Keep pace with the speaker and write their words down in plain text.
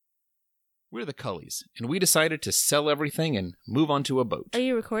We're the Cullies, and we decided to sell everything and move onto a boat. Are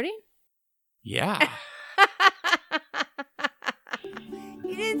you recording? Yeah.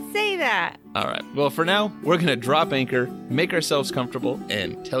 You didn't say that. All right. Well, for now, we're going to drop anchor, make ourselves comfortable,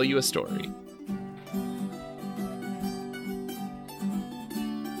 and tell you a story.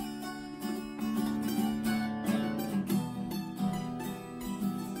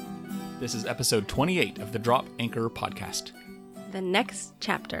 This is episode 28 of the Drop Anchor podcast. The next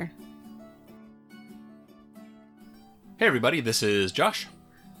chapter. Hey, everybody. This is Josh.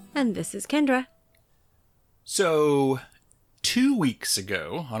 And this is Kendra. So, 2 weeks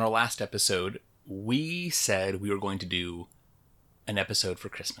ago, on our last episode, we said we were going to do an episode for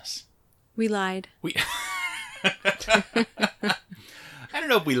Christmas. We lied. I don't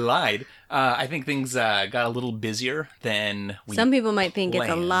know if we lied. I think things got a little busier than we Some people might think it's a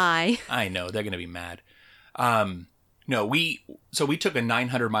planned. lie. I know, they're going to be mad. No, we took a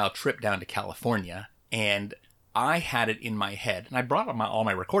 900-mile trip down to California, and I had it in my head, and I brought all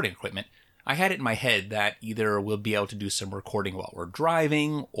my recording equipment. I had it in my head that either we'll be able to do some recording while we're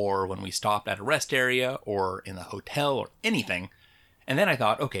driving, or when we stopped at a rest area, or in the hotel, or anything. And then I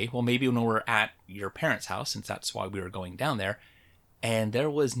thought, okay, well, maybe when we're at your parents' house, since that's why we were going down there, and there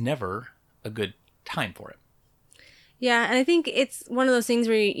was never a good time for it. Yeah, and I think it's one of those things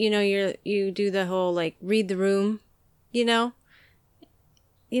where, you do the whole, read the room, You know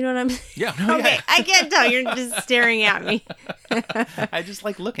what I'm saying? Yeah, no, Okay, yeah. I can't tell. You're just staring at me. I just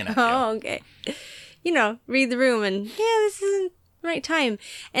like looking at you. Oh, okay. Read the room and, this isn't the right time.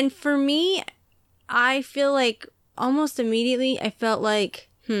 And for me, I feel like almost immediately I felt like,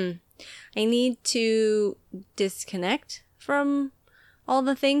 I need to disconnect from all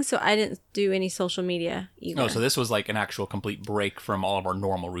the things. So I didn't do any social media either. Oh, so this was like an actual complete break from all of our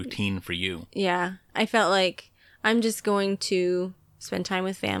normal routine for you. Yeah. I felt like I'm just going to spend time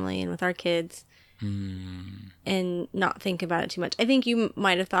with family and with our kids and not think about it too much. I think you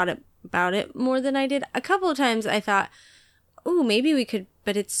might have thought about it more than I did. A couple of times I thought, oh, maybe we could,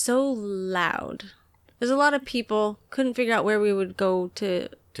 but it's so loud. There's a lot of people, couldn't figure out where we would go to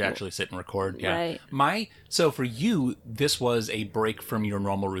actually sit and record. Yeah. Right. So for you, this was a break from your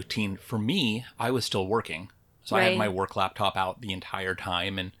normal routine. For me, I was still working. So I had Right. my work laptop out the entire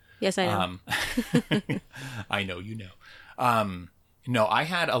time. And Yes, I know. I know, you know. No, I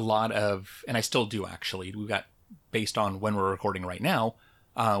had a lot of, and I still do actually. We've got, based on when we're recording right now,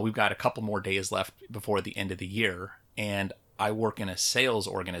 we've got a couple more days left before the end of the year. And I work in a sales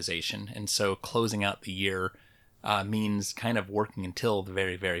organization. And so closing out the year means kind of working until the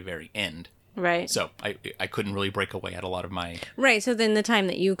very, very, very end. Right. So I couldn't really break away at a lot of my... Right. So then the time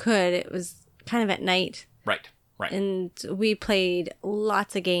that you could, it was kind of at night. Right. And we played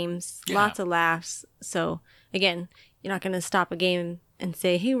lots of games, Yeah. lots of laughs. So again, you're not going to stop a game and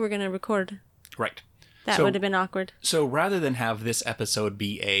say, hey, we're going to record. Right. That So- would have been awkward. So rather than have this episode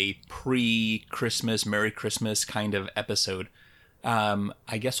be a pre-Christmas, Merry Christmas kind of episode,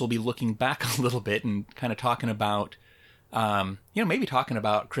 I guess we'll be looking back a little bit and kind of talking about, maybe talking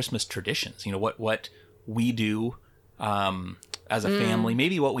about Christmas traditions. What we do as a family,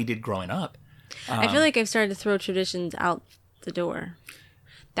 maybe what we did growing up. I feel like I've started to throw traditions out the door.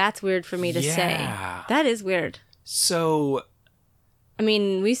 That's weird for me to say. Yeah. That is weird. So, I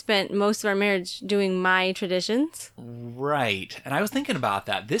mean, we spent most of our marriage doing my traditions. right. And I was thinking about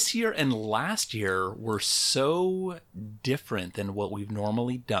that. This year and last year were so different than what we've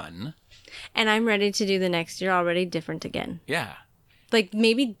normally done. And I'm ready to do the next year already different again. Yeah. Like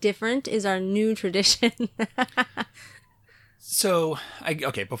maybe different is our new tradition. So,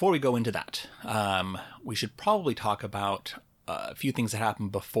 before we go into that, we should probably talk about a few things that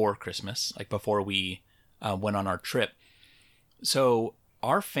happened before Christmas, like before we went on our trip. So,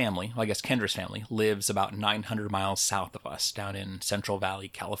 our family, I guess Kendra's family, lives about 900 miles south of us, down in Central Valley,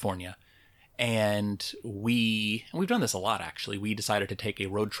 California. And we've done this a lot, actually. We decided to take a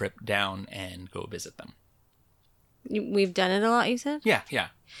road trip down and go visit them. We've done it a lot, you said? Yeah.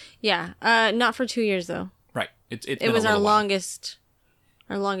 Yeah. Not for 2 years though. Right. It It was our longest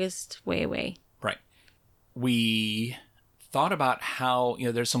way away. Right. We thought about how,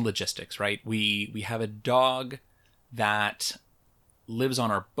 there's some logistics, right? We have a dog that lives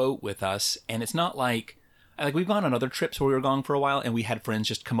on our boat with us, and it's not like we've gone on other trips where we were gone for a while, and we had friends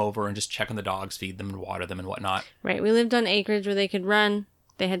just come over and just check on the dogs, feed them and water them and whatnot. Right. We lived on acreage where they could run.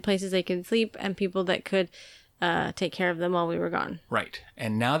 They had places they could sleep and people that could take care of them while we were gone. Right.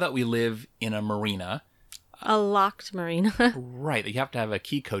 And now that we live in a marina, A locked marina. right, you have to have a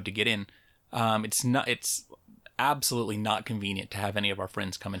key code to get in. It's absolutely not convenient to have any of our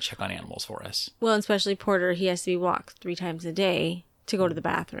friends come and check on animals for us. Well, especially Porter, he has to be walked 3 times a day to go to the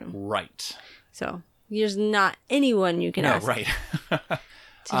bathroom. Right. So there's not anyone you can No, ask right. to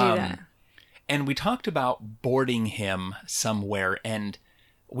do that. And we talked about boarding him somewhere, and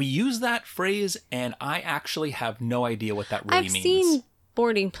we use that phrase, and I actually have no idea what that really I've means. seen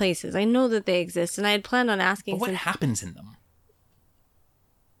boarding places. I know that they exist, and I had planned on asking. But what happens in them?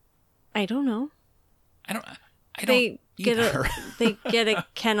 I don't know. I don't They either. they get a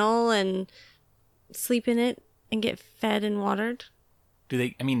kennel and sleep in it and get fed and watered. Do they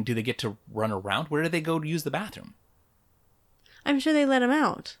get to run around? Where do they go to use the bathroom? I'm sure they let them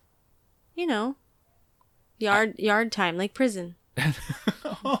out. You know, yard time, like prison.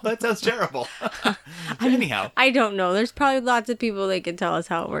 Oh, that sounds terrible. Anyhow. I don't know. There's probably lots of people that can tell us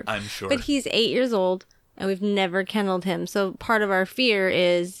how it works. I'm sure. But he's 8 years old, and we've never kenneled him. So part of our fear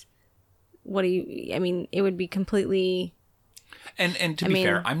is, it would be completely... And to be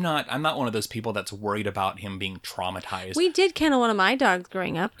fair, I'm not one of those people that's worried about him being traumatized. We did kennel one of my dogs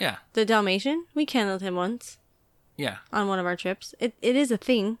growing up. Yeah. The Dalmatian. We kenneled him once. Yeah. On one of our trips. It is a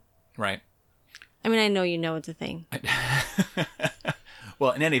thing. Right. I mean, I know you know it's a thing.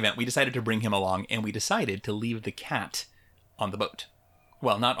 Well, in any event, we decided to bring him along, and we decided to leave the cat on the boat.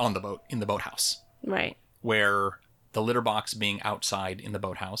 Well, not on the boat, in the boathouse. Right. Where the litter box being outside in the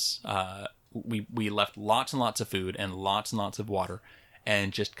boathouse, we left lots and lots of food and lots of water,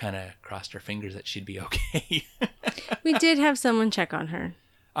 and just kind of crossed our fingers that she'd be okay. We did have someone check on her.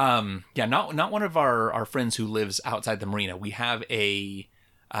 Yeah, not one of our friends who lives outside the marina. We have a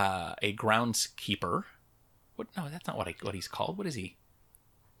groundskeeper. No, that's not what he's called. What is he?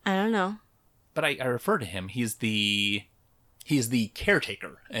 I don't know. But I refer to him. He's the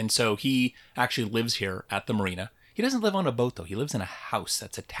caretaker, and so he actually lives here at the marina. He doesn't live on a boat though. He lives in a house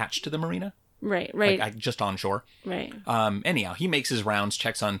that's attached to the marina. Right. Like just on shore. Right. Anyhow, he makes his rounds,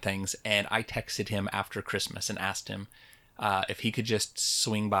 checks on things, and I texted him after Christmas and asked him if he could just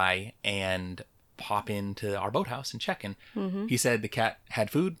swing by and pop into our boathouse and check in. Mm-hmm. He said the cat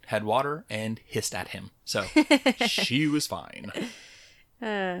had food, had water, and hissed at him. So she was fine.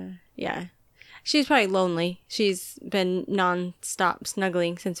 Yeah. She's probably lonely. She's been non-stop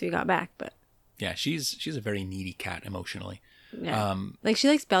snuggling since we got back, but... Yeah, she's a very needy cat emotionally. Yeah. Like, she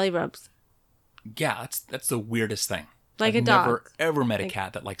likes belly rubs. Yeah, that's the weirdest thing. Like I've a dog. Never ever met a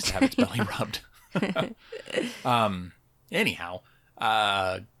cat that likes to have its belly rubbed. Anyhow,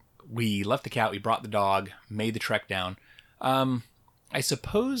 we left the cat, we brought the dog, made the trek down. I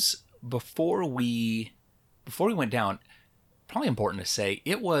suppose before we went down, probably important to say,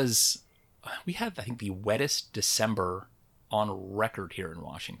 we had, I think, the wettest December on record here in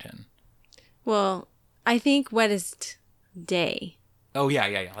Washington. Well, I think wettest day. Oh,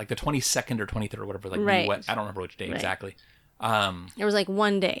 yeah. Like the 22nd or 23rd or whatever. Like right. Wet, I don't remember which day exactly. It was like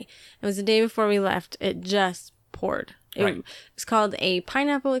one day. It was the day before we left. It just poured. It's called a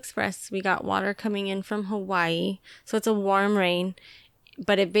Pineapple Express. We got water coming in from Hawaii. So it's a warm rain.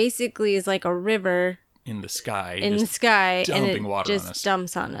 But it basically is like a river. In the sky. And it water just on us.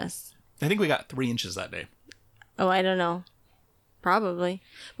 dumps on us. I think we got 3 inches that day. Oh, I don't know. Probably.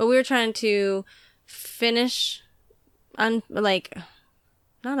 But we were trying to finish, not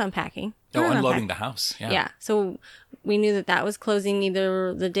unpacking. Unloading the house. Yeah. Yeah. So we knew that was closing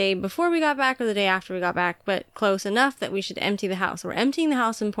either the day before we got back or the day after we got back, but close enough that we should empty the house. We're emptying the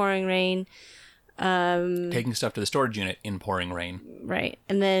house in pouring rain. Taking stuff to the storage unit in pouring rain. Right.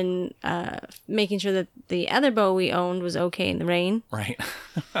 And then making sure that the other boat we owned was okay in the rain. Right.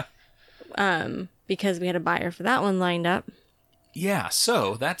 Because we had a buyer for that one lined up. Yeah,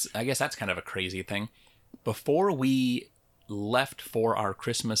 so I guess that's kind of a crazy thing. Before we left for our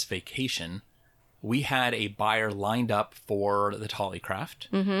Christmas vacation, we had a buyer lined up for the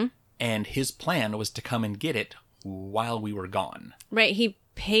Tollycraft, and his plan was to come and get it while we were gone. Right, he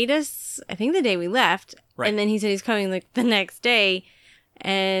paid us, I think, the day we left, and then he said he's coming like the next day,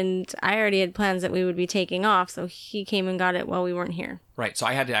 and I already had plans that we would be taking off, so he came and got it while we weren't here. Right, so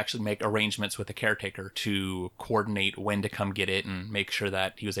I had to actually make arrangements with the caretaker to coordinate when to come get it and make sure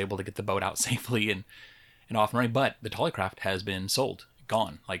that he was able to get the boat out safely and off and running. But the Tollycraft has been sold,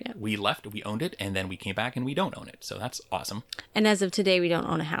 gone. We left, we owned it, and then we came back and we don't own it. So that's awesome. And as of today, we don't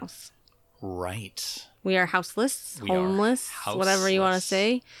own a house. Right. We are houseless, homeless, whatever you want to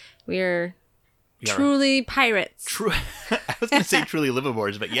say. We are truly pirates. I was going to say truly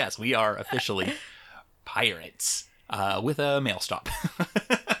liveaboards, but yes, we are officially pirates with a mail stop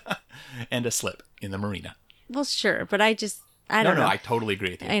and a slip in the marina. Well, sure, but I don't know. No, I totally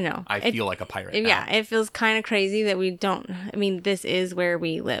agree with you. I know. I feel like a pirate now. Yeah, it feels kind of crazy that we don't. I mean, this is where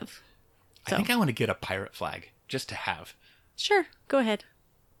we live. So. I think I want to get a pirate flag just to have. Sure, go ahead.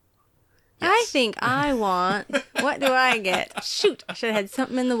 I Yes. think I want. What do I get? Shoot, I should have had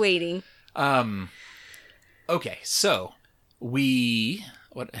something in the waiting. Okay, so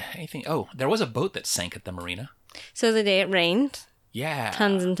anything? Oh, there was a boat that sank at the marina. So the day it rained, Yeah.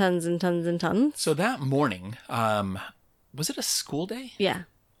 tons and tons and tons and tons. So that morning, was it a school day? Yeah.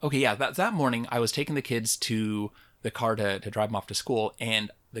 Okay, yeah, that morning I was taking the kids to the car to drive them off to school,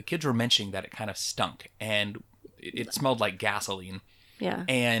 and the kids were mentioning that it kind of stunk, and it smelled like gasoline. Yeah.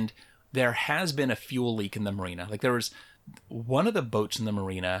 And there has been a fuel leak in the marina. Like there was one of the boats in the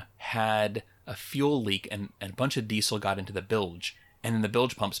marina had a fuel leak, and a bunch of diesel got into the bilge, and then the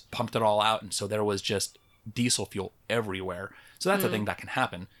bilge pumps pumped it all out, and so there was just diesel fuel everywhere. So that's a thing that can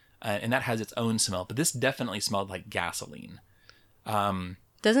happen, and that has its own smell. But this definitely smelled like gasoline.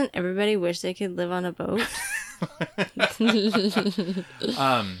 Doesn't everybody wish they could live on a boat?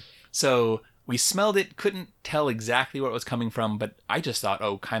 So we smelled it, couldn't tell exactly where it was coming from, but I just thought,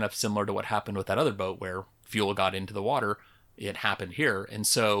 oh, kind of similar to what happened with that other boat where fuel got into the water. It happened here. And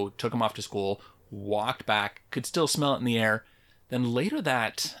so took them off to school, walked back, could still smell it in the air. Then later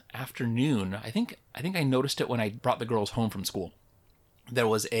that afternoon, I think I noticed it when I brought the girls home from school. There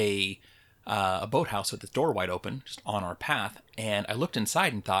was a boathouse with the door wide open, just on our path, and I looked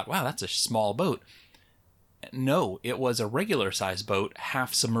inside and thought, wow, that's a small boat. No, it was a regular sized boat,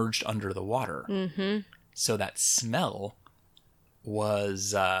 half submerged under the water. Mm-hmm. So that smell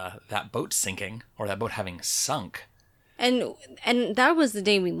was that boat sinking, or that boat having sunk. And that was the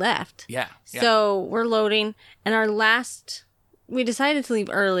day we left. Yeah. So we're loading, and we decided to leave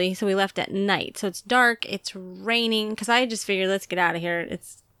early, so we left at night. So it's dark, it's raining, because I just figured, let's get out of here.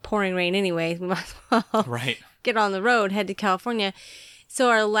 It's pouring rain anyway. We might as well Right. get on the road, head to California. So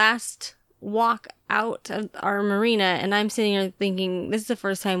our last walk out of our marina, and I'm sitting here thinking, this is the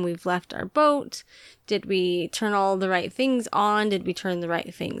first time we've left our boat. Did we turn all the right things on? Did we turn the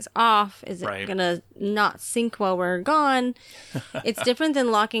right things off? Is it Right. gonna not sink while we're gone? It's different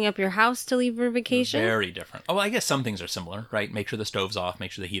than locking up your house to leave for vacation. Very different. Oh, well, I guess some things are similar, right? Make sure the stove's off,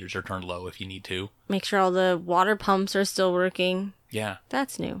 make sure the heaters are turned low if you need to. Make sure all the water pumps are still working. Yeah.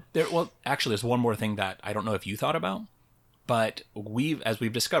 That's new. Well, actually, there's one more thing that I don't know if you thought about, but as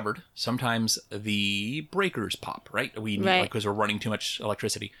we've discovered, sometimes the breakers pop, right? We need, Right. because we're running too much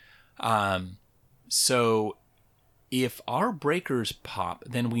electricity. So if our breakers pop,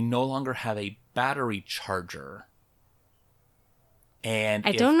 then we no longer have a battery charger. And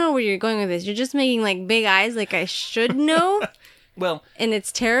I don't know where you're going with this. You're just making like big eyes like I should know. Well, And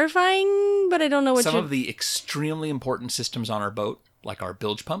it's terrifying, but I don't know what some you're... of the extremely important systems on our boat, like our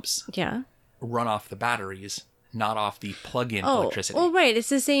bilge pumps, Yeah. run off the batteries, not off the plug-in Oh, electricity. well, right. It's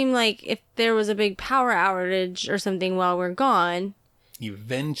the same like if there was a big power outage or something while we're gone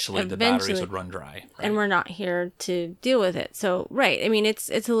Eventually, the batteries would run dry. Right? and we're not here to deal with it. So, right. I mean, it's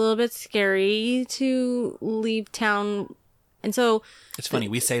a little bit scary to leave town. And so... It's funny,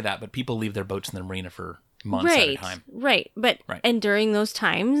 we say that, but people leave their boats in the marina for months at a time. Right. But, Right. and during those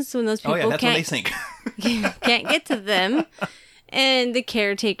times when those people Oh yeah, that's when they can't, sink. can't get to them, and the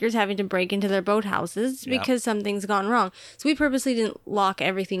caretakers having to break into their boathouses Yeah. because something's gone wrong. So we purposely didn't lock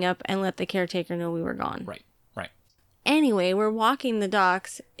everything up and let the caretaker know we were gone. Right. Anyway, we're walking the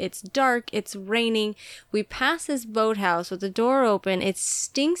docks. It's dark. It's raining. We pass this boathouse with the door open. It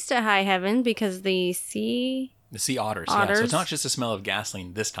stinks to high heaven because the sea... The sea otters. Yeah. So Otters. it's not just the smell of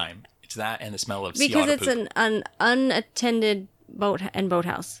gasoline this time. It's that and the smell of sea Because otter it's poop. an unattended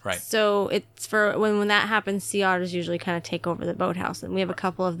boathouse. Right. So it's for when that happens, sea otters usually kind of take over the boathouse, and we have a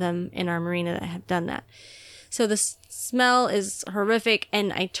couple of them in our marina that have done that. So the smell is horrific,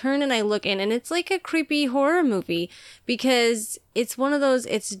 and I turn and I look in, and it's like a creepy horror movie because it's one of those.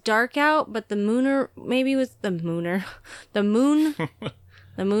 It's dark out, but the moon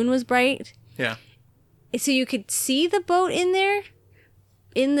was bright, Yeah. so you could see the boat in there,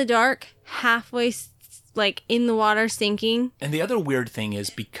 in the dark, halfway like in the water sinking. And the other weird thing is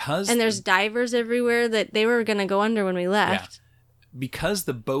because And there's divers everywhere that they were going to go under when we left. because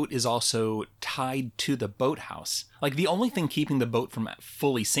the boat is also tied to the boathouse. Like the only thing keeping the boat from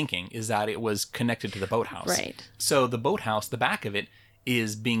fully sinking is that it was connected to the boathouse. Right. So the boathouse, the back of it,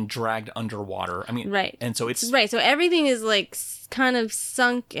 is being dragged underwater. I mean, Right. And so it's Right. So everything is like kind of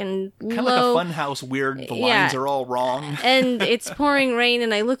sunk and kind of low. like a funhouse weird. The Yeah. lines are all wrong. And it's pouring rain,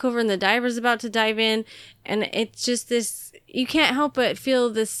 and I look over and the diver's about to dive in, and it's just this, you can't help but feel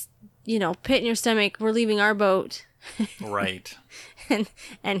this, pit in your stomach. We're leaving our boat. Right.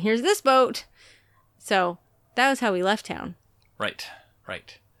 and here's this boat. So that was how we left town. Right.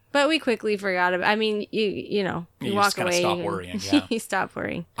 Right. But we quickly forgot about. I mean, you you walk just gotta away. stop and worrying, yeah. you stop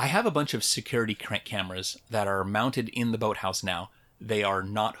worrying. I have a bunch of security cameras that are mounted in the boathouse now. They are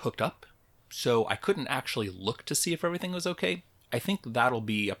not hooked up So I couldn't actually look to see if everything was okay. I think that'll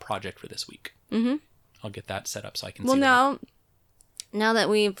be a project for this week. Mm-hmm. I'll get that set up so I can Well, see now that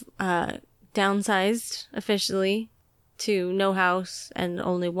we've downsized officially to no house and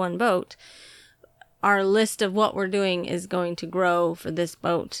only one boat, our list of what we're doing is going to grow for this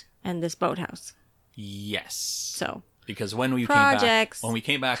boat and this boathouse. Yes. So because when we projects.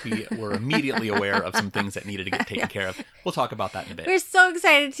 came back, we were immediately aware of some things that needed to get taken care of. We'll talk about that in a bit. We're so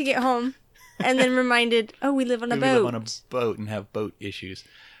excited to get home, and then reminded, oh, we live on a boat. We live on a boat and have boat issues.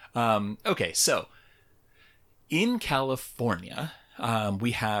 Okay, so in California,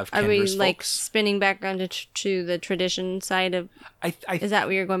 we have Are we Kendra's like folks. spinning back around to the tradition side of? Is that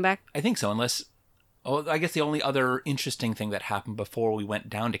where you're going back? I think so, unless. Oh, I guess the only other interesting thing that happened before we went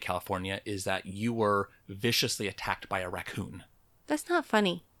down to California is that you were viciously attacked by a raccoon. That's not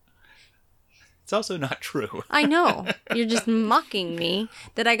funny. It's also not true. I know. You're just mocking me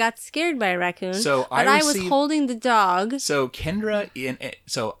that I got scared by a raccoon. So I was holding the dog. So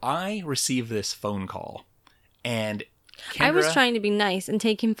I received this phone call, and Kendra, I was trying to be nice and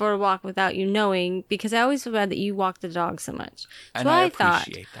take him for a walk without you knowing, because I always feel bad that you walk the dog so much. So and I thought,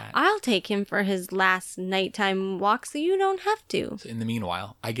 appreciate that. I'll take him for his last nighttime walk so you don't have to. So in the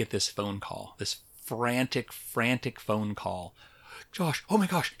meanwhile, I get this phone call, this frantic phone call. Josh, oh my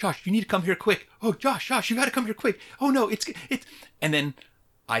gosh, Josh, you need to come here quick. Oh, Josh, you got to come here quick. Oh no, it's. And then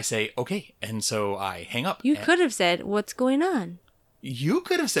I say, okay. And so I hang up. You could have said, what's going on? You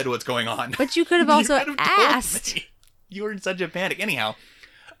could have said what's going on. But you could have also asked. You were in such a panic. Anyhow,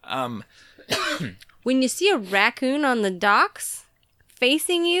 when you see a raccoon on the docks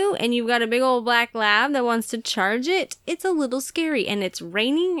facing you and you've got a big old black lab that wants to charge it, it's a little scary. And it's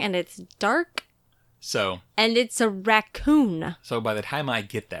raining and it's dark. And it's a raccoon. So by the time I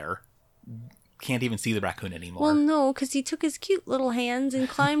get there, can't even see the raccoon anymore. Well, no, because he took his cute little hands and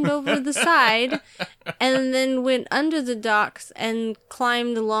climbed over the side and then went under the docks and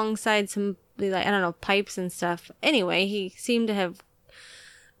climbed alongside some, like, I don't know, pipes and stuff. Anyway, he seemed to have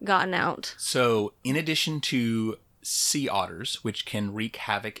gotten out. So in addition to sea otters, which can wreak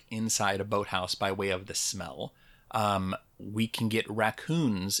havoc inside a boathouse by way of the smell, we can get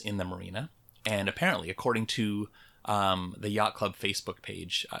raccoons in the marina. And apparently, according to the Yacht Club Facebook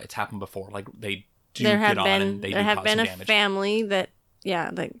page, it's happened before. Like, they do get on and they do cause some damage. There have been a family that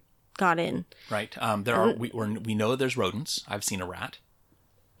got in. Right. We know there's rodents. I've seen a rat.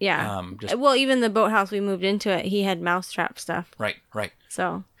 Yeah. Well, even the boathouse we moved into, he had mousetrap stuff. Right.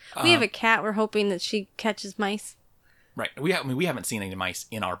 So we have a cat. We're hoping that she catches mice. Right. We haven't seen any mice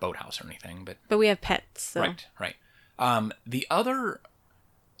in our boathouse or anything, but we have pets. So. Right. The other,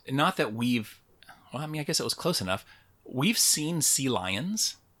 not that I guess it was close enough. We've seen sea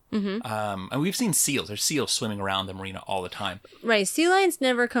lions. Mm-hmm. And we've seen seals. There's seals swimming around the marina all the time. Right. Sea lions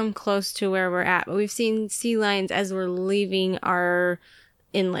never come close to where we're at, but we've seen sea lions as we're leaving our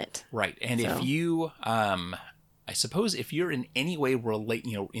inlet. Right. And if you, I suppose if you're in any way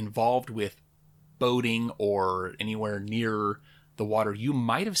involved with boating or anywhere near the water, you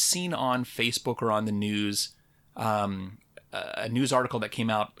might have seen on Facebook or on the news, a news article that came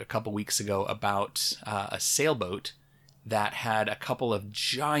out a couple weeks ago about a sailboat that had a couple of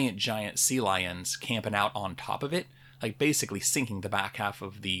giant sea lions camping out on top of it, like basically sinking the back half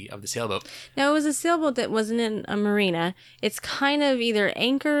of the sailboat. Now, it was a sailboat that wasn't in a marina. It's kind of either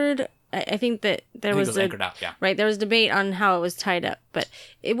anchored. I think that it was anchored out, yeah. Right, there was debate on how it was tied up, but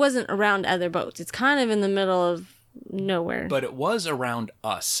it wasn't around other boats. It's kind of in the middle of nowhere. But it was around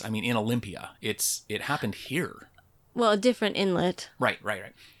us. I mean, in Olympia. It happened here. Well, a different inlet. Right.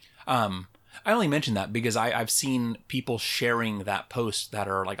 I only mention that because I've seen people sharing that post that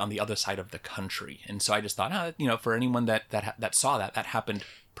are like on the other side of the country. And so I just thought, for anyone that saw that happened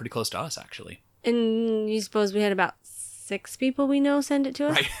pretty close to us, actually. And you suppose we had about 6 people we know send it to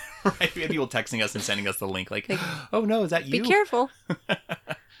us? Right. We had people texting us and sending us the link like, oh no, is that you? Be careful.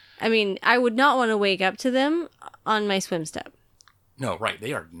 I mean, I would not want to wake up to them on my swim step. No, right.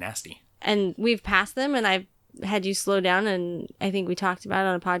 They are nasty. And we've passed them and I've had you slow down, and I think we talked about it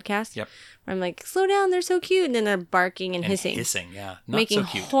on a podcast. Yep. Where I'm like, slow down, they're so cute. And then they're barking and hissing. Yeah. Making so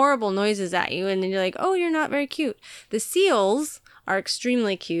cute. Horrible noises at you. And then you're like, oh, you're not very cute. The seals are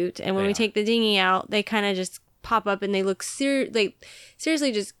extremely cute. And when we take the dinghy out, they kind of just pop up and they look seriously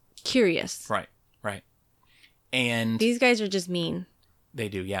just curious. Right. And these guys are just mean. They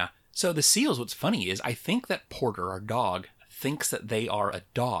do, yeah. So the seals, what's funny is I think that Porter, our dog, thinks that they are a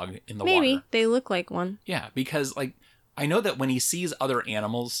dog in the water. Maybe. They look like one. Yeah, because I know that when he sees other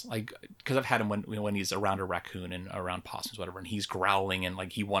animals, because I've had him when he's around a raccoon and around possums, whatever, and he's growling and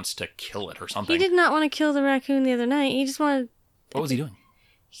he wants to kill it or something. He did not want to kill the raccoon the other night. He just wanted... What was he doing?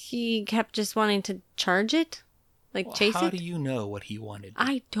 He kept just wanting to charge it, like chase How it. do you know what he wanted?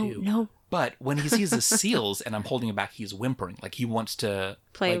 I don't know. But when he sees the seals and I'm holding it back, he's whimpering. Like he wants to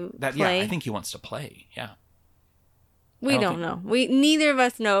Play. Yeah, I think he wants to play. Yeah. We don't know. Neither of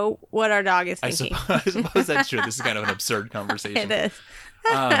us know what our dog is thinking. I suppose that's true. This is kind of an absurd conversation. It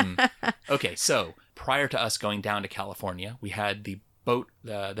is. Okay, so prior to us going down to California, we had the boat,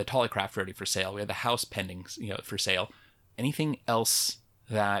 the Tollycraft ready for sale. We had the house pending, for sale. Anything else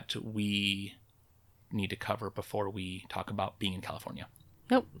that we need to cover before we talk about being in California?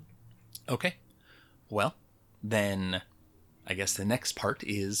 Nope. Okay. Well, then I guess the next part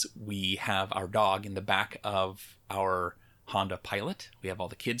is we have our dog in the back of our Honda Pilot. We have all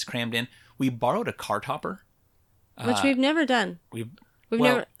the kids crammed in. We borrowed a car topper. Which we've never done. We've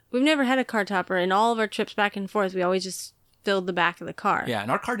never had a car topper. In all of our trips back and forth, we always just filled the back of the car. Yeah, and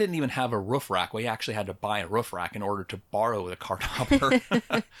our car didn't even have a roof rack. We actually had to buy a roof rack in order to borrow the car topper.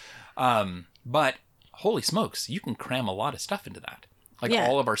 But holy smokes, you can cram a lot of stuff into that. Like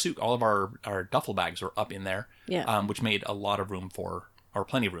all of our duffel bags were up in there, which made a lot of room or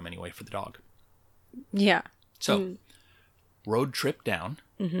plenty of room anyway, for the dog. Yeah. So, road trip down,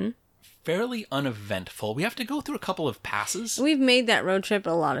 fairly uneventful. We have to go through a couple of passes. We've made that road trip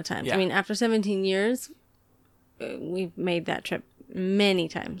a lot of times. Yeah. I mean, after 17 years, we've made that trip many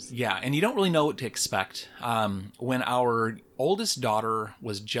times. Yeah, and you don't really know what to expect. When our oldest daughter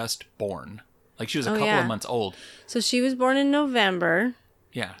was just born, like she was a couple of months old. So she was born in November.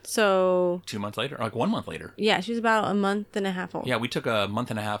 Yeah. So 2 months later, or like 1 month later. Yeah, she was about a month and a half old. Yeah, we took a month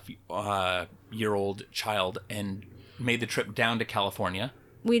and a half year old child and made the trip down to California.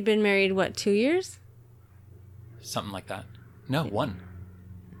 We'd been married, 2 years? Something like that. No, 1.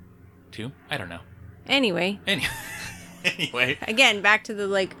 2? I don't know. Anyway. Anyway. Again, back to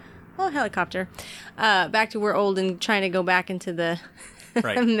the helicopter. Back to we're old and trying to go back into the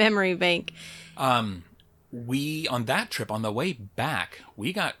memory bank. We, on that trip, on the way back,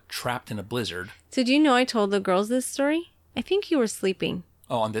 we got trapped in a blizzard. So do you know I told the girls this story? I think you were sleeping.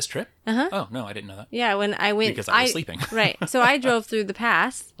 Oh, on this trip? Uh-huh. Oh, no, I didn't know that. Yeah, when I went... Because I was sleeping. Right. So I drove through the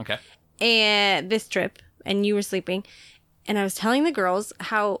pass. Okay. And this trip, and you were sleeping. And I was telling the girls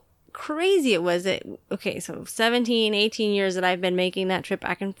how crazy it was that... Okay, so 17, 18 years that I've been making that trip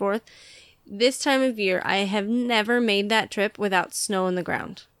back and forth. This time of year, I have never made that trip without snow on the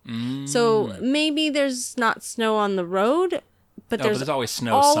ground. So maybe there's not snow on the road, but there's always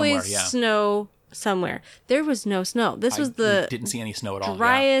snow somewhere. Yeah, snow somewhere. There was no snow. This was the didn't see any snow at all.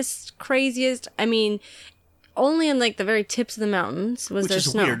 Driest, craziest. I mean, only in the very tips of the mountains was there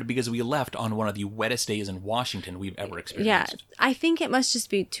snow. Which is weird because we left on one of the wettest days in Washington we've ever experienced. Yeah, I think it must just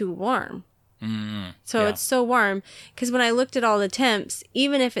be too warm. So it's so warm because when I looked at all the temps,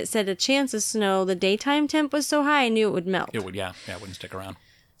 even if it said a chance of snow, the daytime temp was so high I knew it would melt. It would, it wouldn't stick around.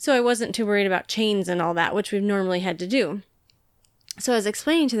 So I wasn't too worried about chains and all that, which we've normally had to do. So I was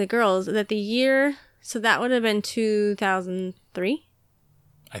explaining to the girls that the year, so that would have been 2003?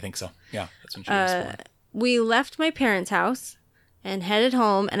 I think so. Yeah, that's when she was born. We left my parents' house and headed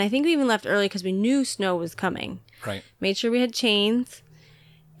home, and I think we even left early because we knew snow was coming. Right. Made sure we had chains,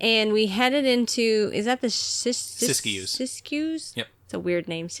 and we headed into, is that the Siskiyous? Siskiyous? Yep. It's a weird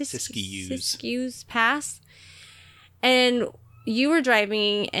name. Siskiyous. Siskiyous Pass. And you were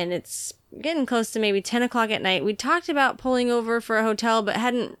driving, and it's getting close to maybe 10 o'clock at night. We talked about pulling over for a hotel, but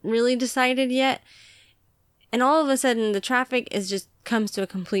hadn't really decided yet. And all of a sudden, the traffic comes to a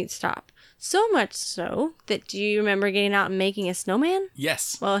complete stop. So much so that, do you remember getting out and making a snowman?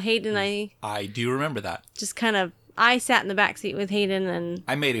 Yes. Well, Hayden and I do remember that. Just kind of, I sat in the back seat with Hayden and...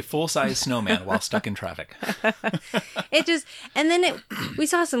 I made a full-size snowman while stuck in traffic. We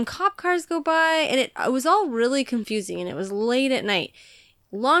saw some cop cars go by, and it was all really confusing, and it was late at night.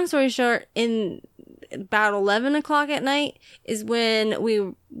 Long story short, in about 11 o'clock at night is when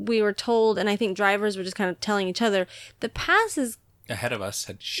we were told, and I think drivers were just kind of telling each other, the passes ahead of us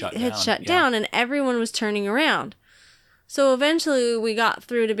had shut down, and everyone was turning around. So eventually we got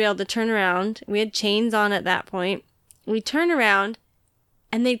through to be able to turn around. We had chains on at that point. We turned around,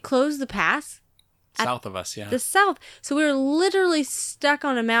 and they'd closed the pass. South of us, yeah. The south. So we were literally stuck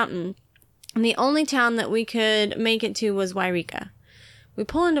on a mountain, and the only town that we could make it to was Wairika. We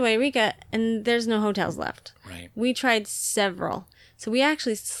pull into Wairika, and there's no hotels left. Right. We tried several. So we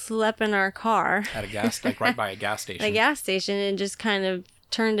actually slept in our car. At a gas, right by a gas station. A gas station, and just kind of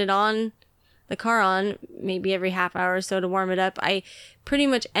turned the car on, maybe every half hour or so to warm it up. I pretty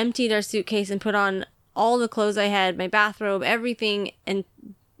much emptied our suitcase and put on all the clothes I had, my bathrobe, everything, and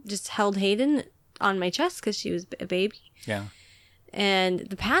just held Hayden on my chest because she was a baby. Yeah. And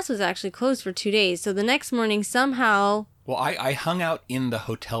the pass was actually closed for 2 days. So the next morning, somehow, Well, I hung out in the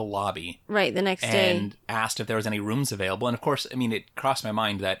hotel lobby Right, the next day. and asked if there was any rooms available. And of course, I mean, it crossed my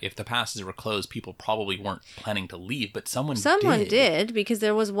mind that if the passes were closed, people probably weren't planning to leave, but someone did because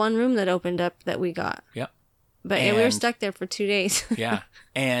there was one room that opened up that we got. Yep. But we were stuck there for 2 days. Yeah.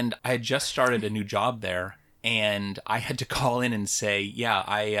 And I had just started a new job there, and I had to call in and say, yeah,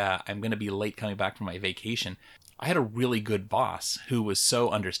 I'm going to be late coming back from my vacation. I had a really good boss who was so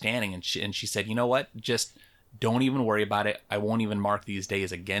understanding, and she said, you know what, just don't even worry about it. I won't even mark these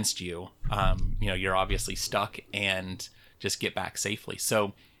days against you. You're obviously stuck, and just get back safely.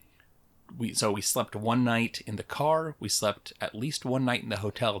 So we slept one night in the car. We slept at least one night in the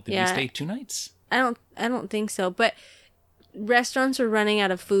hotel. Did we stay 2 nights? I don't think so. But restaurants were running out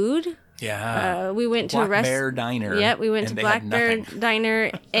of food. Yeah. We went to Black Bear Diner. Yep, we went to Black Bear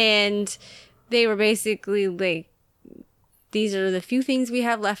Diner, and they were basically like, these are the few things we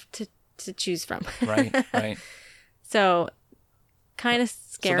have left to choose from. Right. So, kind of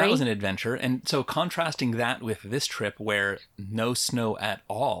scary. So that was an adventure. And so contrasting that with this trip where no snow at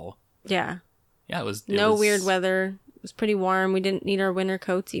all. Yeah. Yeah, it was weird weather. It was pretty warm. We didn't need our winter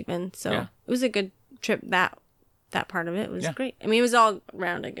coats even. So it was a good trip. That part of it was great. I mean, it was all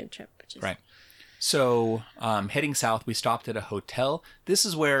around a good trip. Right. So heading south, we stopped at a hotel. This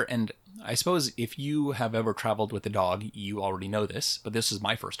is where, and I suppose if you have ever traveled with a dog, you already know this, but this is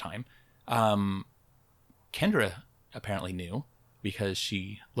my first time. Kendra apparently knew because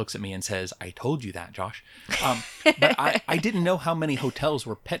she looks at me and says, I told you that, Josh. But I didn't know how many hotels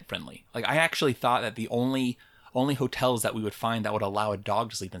were pet friendly. Like, I actually thought that the only hotels that we would find that would allow a dog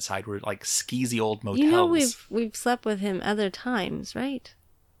to sleep inside were like skeezy old motels. You know, we've slept with him other times, right?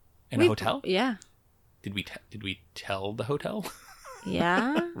 In a hotel? Yeah. Did we tell the hotel?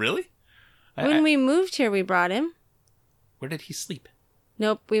 Yeah. Really? When we moved here, we brought him. Where did he sleep?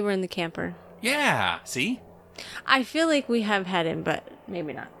 Nope, we were in the camper. Yeah, see? I feel like we have had him, but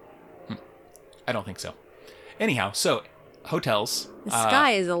maybe not. I don't think so. Anyhow, so hotels. The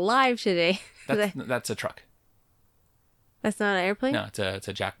sky is alive today. That's a truck. That's not an airplane? No, it's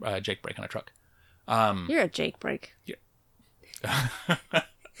a Jake brake on a truck. You're a Jake brake. Yeah.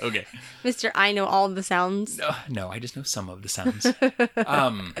 Okay. Mr. I know all the sounds. No, I just know some of the sounds.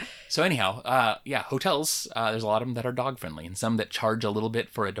 So anyhow, hotels, there's a lot of them that are dog friendly and some that charge a little bit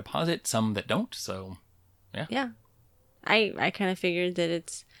for a deposit, some that don't. So, yeah. Yeah. I kind of figured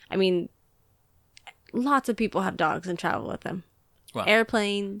that lots of people have dogs and travel with them. Well,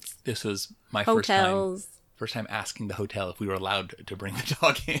 airplanes. This was my hotels. First time asking the hotel if we were allowed to bring the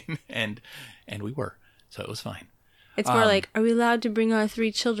dog in, and we were. So it was fine. It's more like, are we allowed to bring our 3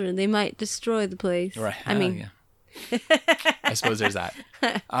 children? They might destroy the place. Right. Yeah. I suppose there's that.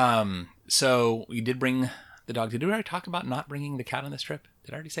 So we did bring the dog. Did we already talk about not bringing the cat on this trip?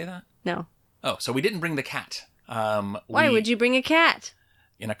 Did I already say that? No. Oh, so we didn't bring the cat. Why would you bring a cat?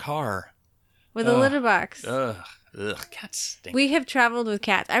 In a car. With a litter box. Ugh, cats stink. We have traveled with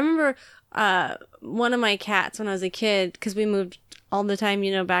cats. I remember one of my cats when I was a kid, because we moved all the time,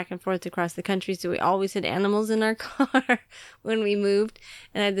 back and forth across the country. So we always had animals in our car when we moved.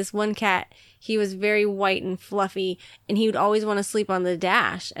 And I had this one cat. He was very white and fluffy, and he would always want to sleep on the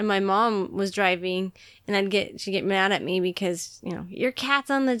dash. And my mom was driving, and she'd get mad at me because, your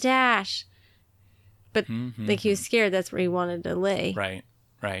cat's on the dash. But he was scared. That's where he wanted to lay.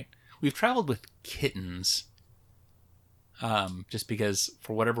 Right. We've traveled with kittens. Just because,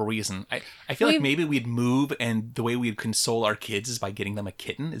 for whatever reason, I feel like maybe we'd move, and the way we'd console our kids is by getting them a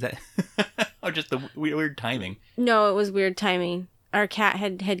kitten. Is that, or just the weird timing? No, it was weird timing. Our cat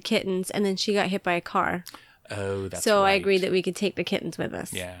had kittens, and then she got hit by a car. Oh, that's so right. I agreed that we could take the kittens with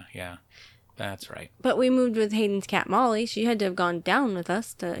us. Yeah, that's right. But we moved with Hayden's cat Molly. She had to have gone down with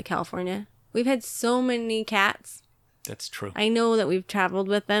us to California. We've had so many cats. That's true. I know that we've traveled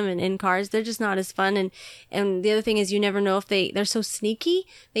with them and in cars. They're just not as fun. And the other thing is, you never know if they're so sneaky.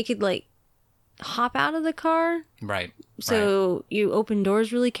 They could hop out of the car. Right. So you open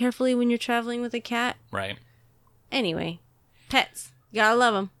doors really carefully when you're traveling with a cat. Right. Anyway, pets. You gotta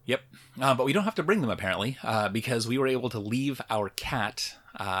love them. Yep. But we don't have to bring them apparently, because we were able to leave our cat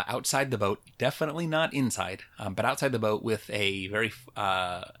outside the boat. Definitely not inside, but outside the boat with a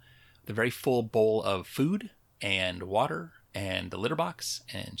the very full bowl of food and water and the litter box,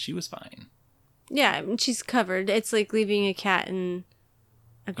 and she was fine. Yeah, she's covered. It's like leaving a cat in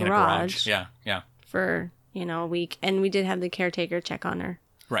a garage. Yeah. For, a week. And we did have the caretaker check on her.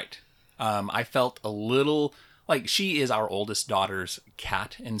 Right. I felt a little like she is our oldest daughter's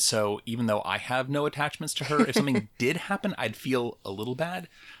cat, and so even though I have no attachments to her, if something did happen, I'd feel a little bad.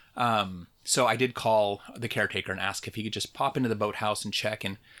 So I did call the caretaker and ask if he could just pop into the boathouse and check,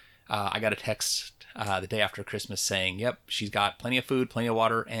 and I got a text the day after Christmas saying, yep, she's got plenty of food, plenty of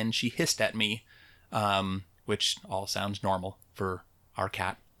water, and she hissed at me, which all sounds normal for our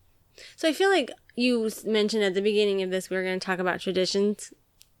cat. So I feel like you mentioned at the beginning of this we were going to talk about traditions.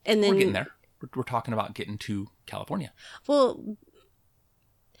 And then We're getting there. We're talking about getting to California. Well,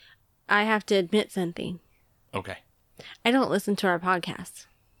 I have to admit something. Okay. I don't listen to our podcast.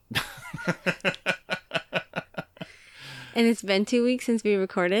 And it's been 2 weeks since we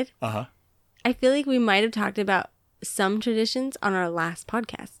recorded. Uh-huh. I feel like we might have talked about some traditions on our last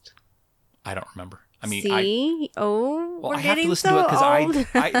podcast. I don't remember. I mean, we're I have to getting listen so to it because old.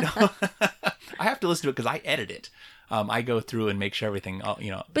 I have to listen to it because I edit it. I go through and make sure everything,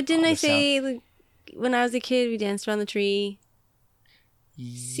 But didn't all I the sound- say, like, when I was a kid, we danced around the tree?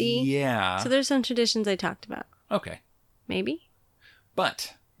 See? Yeah. So there's some traditions I talked about. Okay. Maybe?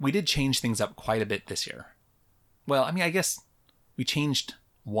 But we did change things up quite a bit this year. Well, I mean, I guess we changed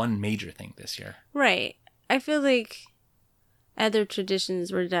one major thing this year. Right. I feel like other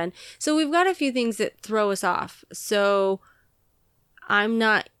traditions were done. So we've got a few things that throw us off. So I'm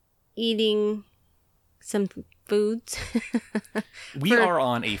not eating some foods. We are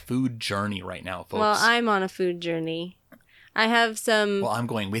on a food journey right now, folks. Well, I'm on a food journey. I have some... Well, I'm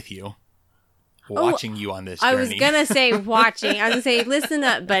going with you. Watching you on this journey. I was going to say watching. I was going to say, listen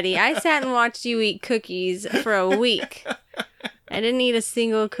up, buddy. I sat and watched you eat cookies for a week. I didn't eat a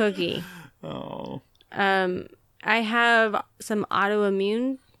single cookie. Oh. I have some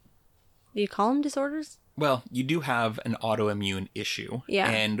autoimmune... Do you call them disorders? Well, you do have an autoimmune issue. Yeah.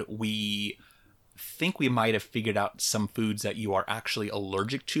 And we think we might have figured out some foods that you are actually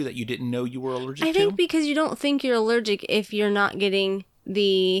allergic to that you didn't know you were allergic to. I think because you don't think you're allergic if you're not getting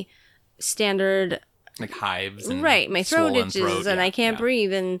the standard... Like hives and right, my throat swollen itches throat. and Yeah, I can't yeah.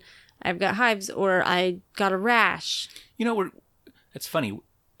 breathe and I've got hives or I got a rash. You know, it's funny.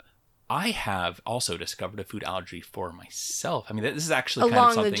 I have also discovered a food allergy for myself. I mean, this is actually kind Along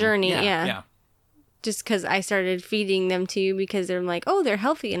of the something... journey, yeah. Yeah. Just because I started feeding them to you because they're like, oh, they're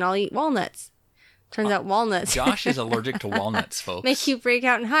healthy and I'll eat walnuts. Turns out walnuts Josh is allergic to walnuts, folks. make you break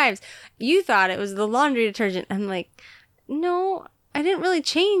out in hives. You thought it was the laundry detergent. I'm like, no, I didn't really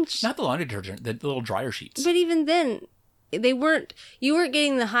change. Not the laundry detergent, the little dryer sheets. But even then, you weren't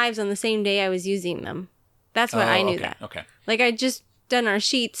getting the hives on the same day I was using them. That's what I knew okay, that. Okay. Like I just done our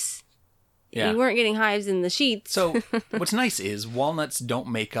sheets. Yeah. You weren't getting hives in the sheets. So what's nice is walnuts don't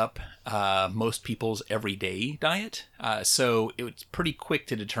make up most people's everyday diet. So it's pretty quick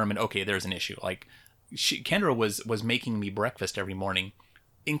to determine, okay, there's an issue. Like Kendra was making me breakfast every morning,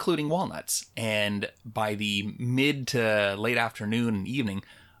 including walnuts. And by the mid to late afternoon and evening,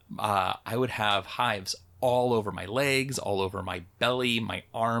 I would have hives all over my legs, all over my belly, my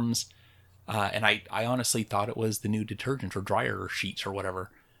arms. And I honestly thought it was the new detergent or dryer sheets or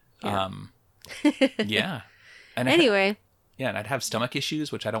whatever. Yeah. Yeah. And Anyway, and I'd have stomach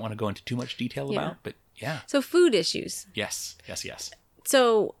issues, which I don't want to go into too much detail Yeah. about, but yeah. so food issues. Yes.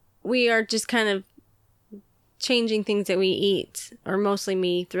 So we are just kind of changing things that we eat, or mostly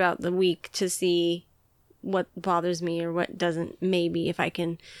me, throughout the week to see what bothers me or what doesn't, maybe if I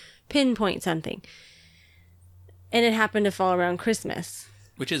can pinpoint something. And it happened to fall around Christmas.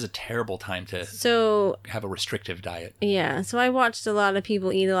 Which is a terrible time to So, have a restrictive diet. yeah. So I watched a lot of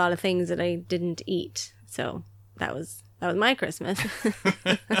people eat a lot of things that I didn't eat. So that was my Christmas.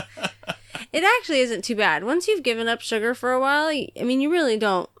 It actually isn't too bad. Once you've given up sugar for a while, I mean, you really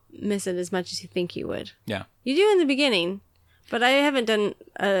don't miss it as much as you think you would. Yeah. You do in the beginning, but I haven't done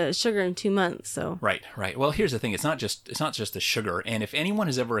sugar in 2 months, so. Right. Well, here's the thing. It's not just the sugar. And if anyone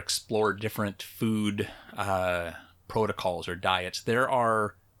has ever explored different food protocols or diets, there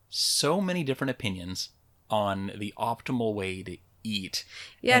are so many different opinions on the optimal way to eat.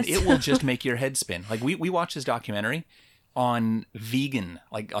 Yes. And it will just make your head spin. Like we watched this documentary on vegan,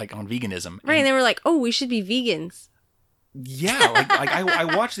 like on veganism. Right, and they were like, oh, we should be vegans. Yeah, like I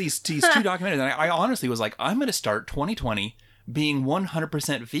watched these two documentaries, and I honestly was like, I'm going to start 2020 being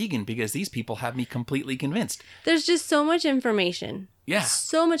 100% vegan because these people have me completely convinced. There's just so much information. Yeah.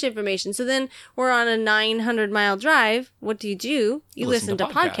 So much information. So then we're on a 900-mile drive. What do? You listen to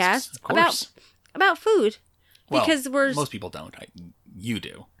podcasts of course. about food. Well, Because most people don't. You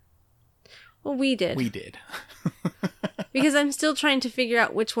do. Well, we did. We did. Because I'm still trying to figure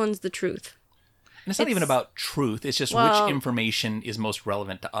out which one's the truth. And it's not even about truth. It's just Well, which information is most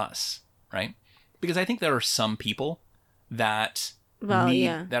relevant to us, right? Because I think there are some people that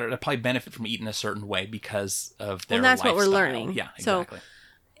that probably benefit from eating a certain way because of their And that's what we're lifestyle. learning. Yeah, So- exactly.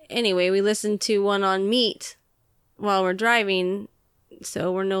 Anyway, we listened to one on meat while we're driving,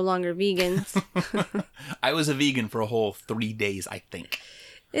 so we're no longer vegans. I was a vegan for a whole 3 days, I think.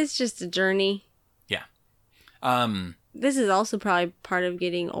 It's just a journey. This is also probably part of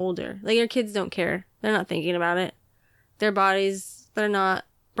getting older. Like, your kids don't care. They're not thinking about it. Their bodies, they're not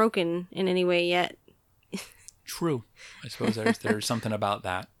broken in any way yet. True. I suppose there's something about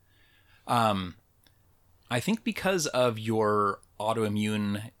that. I think because of your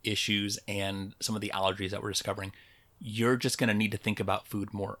autoimmune issues and some of the allergies that we're discovering, you're just going to need to think about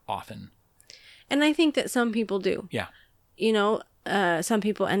food more often. And I think that some people do. Yeah. You know, some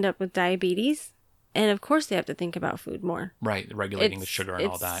people end up with diabetes. And of course they have to think about food more. Right. Regulating the sugar and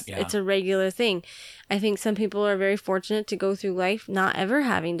all that. Yeah. It's a regular thing. I think some people are very fortunate to go through life not ever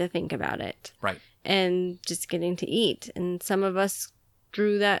having to think about it. Right. And just getting to eat. And some of us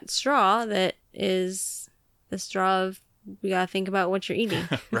drew that straw that is the straw of, we got to think about what you're eating.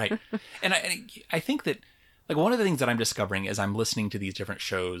 Right. And I think that, like, one of the things that I'm discovering as I'm listening to these different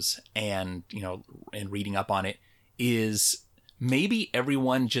shows and, you know, and reading up on it is maybe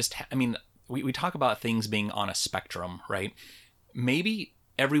everyone just, we talk about things being on a spectrum, right? Maybe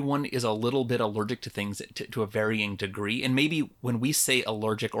everyone is a little bit allergic to things to a varying degree. And maybe when we say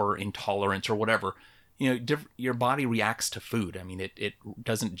allergic or intolerance or whatever, you know, your body reacts to food. I mean, it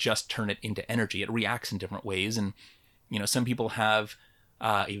doesn't just turn it into energy. It reacts in different ways. And, you know, some people have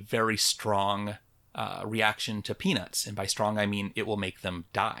a very strong reaction to peanuts. And by strong, I mean it will make them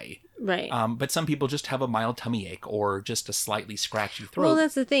die. Right. But some people just have a mild tummy ache or just a slightly scratchy throat. Well,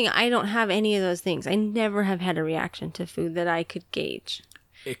 that's the thing. I don't have any of those things. I never have had a reaction to food that I could gauge.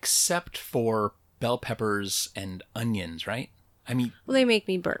 Except for bell peppers and onions, right? I mean... Well, they make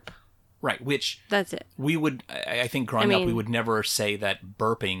me burp. Right, which... That's it. We would... I think growing up, we would never say that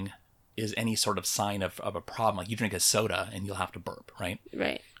burping is any sort of sign of a problem. Like, you drink a soda and you'll have to burp, right?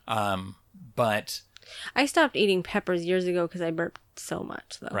 Right. But... I stopped eating peppers years ago because I burped so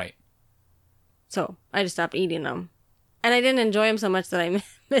much, though. Right. So I just stopped eating them. And I didn't enjoy them so much that I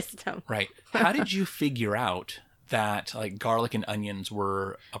missed them. Right. How did you figure out that, like, garlic and onions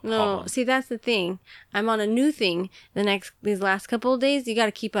were a problem? No, see, that's the thing. I'm on a new thing these last couple of days. You got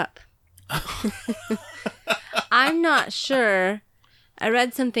to keep up. I'm not sure. I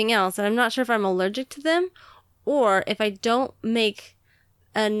read something else, and I'm not sure if I'm allergic to them or if I don't make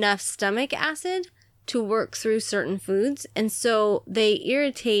enough stomach acid to work through certain foods. And so they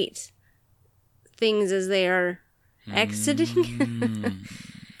irritate things as they are exiting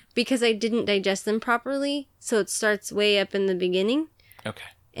because I didn't digest them properly. So it starts way up in the beginning. Okay.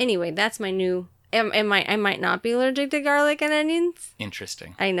 Anyway, that's my new... I might not be allergic to garlic and onions.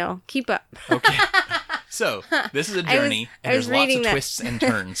 Interesting. I know. Keep up. Okay. So, this is a journey, and there's lots of twists and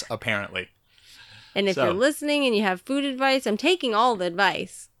turns, apparently. And if you're listening and you have food advice, I'm taking all the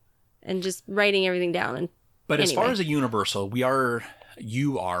advice and just writing everything down. But anyway, as far as a universal,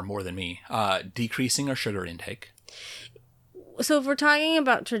 you are more than me, decreasing our sugar intake. So if we're talking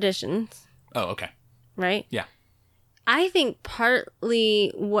about traditions. Oh, okay. Right? Yeah. I think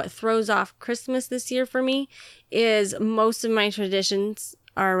partly what throws off Christmas this year for me is most of my traditions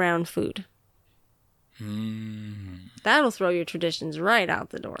are around food. That'll throw your traditions right out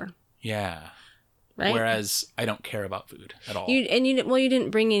the door. Yeah. Right? Whereas I don't care about food at all. You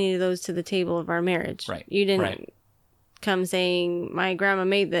didn't bring any of those to the table of our marriage. Right. You didn't come saying, my grandma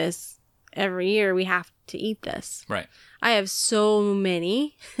made this every year. We have to eat this. Right. I have so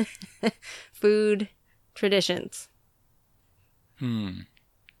many food traditions.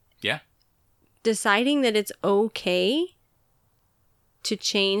 Yeah. Deciding that it's okay to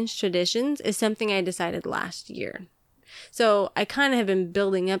change traditions is something I decided last year. So I kind of have been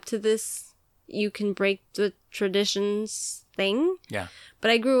building up to this. You can break the traditions thing. Yeah. But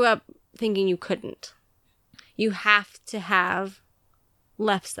I grew up thinking you couldn't. You have to have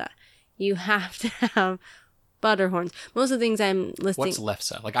lefse. You have to have butterhorns. Most of the things I'm listing... What's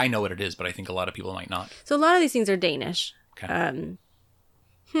lefse? Like, I know what it is, but I think a lot of people might not. So a lot of these things are Danish. Okay.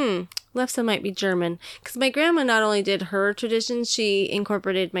 Lefse might be German. Because my grandma not only did her traditions, she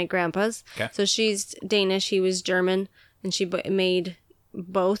incorporated my grandpa's. Okay. So she's Danish, he was German, and she made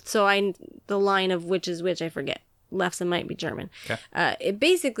both. So the line of which is which, I forget. Lefse might be German. Okay. It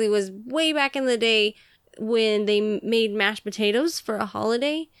basically was way back in the day when they made mashed potatoes for a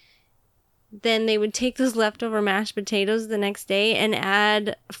holiday. Then they would take those leftover mashed potatoes the next day and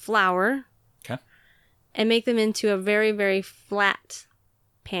add flour. Okay. And make them into a very, very flat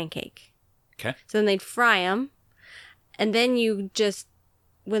pancake. Okay. So then they'd fry them. And then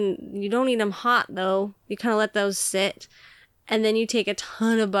when you don't eat them hot though, you kind of let those sit. And then you take a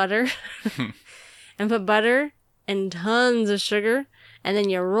ton of butter and put butter and tons of sugar. And then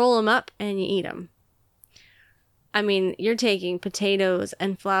you roll them up and you eat them. I mean, you're taking potatoes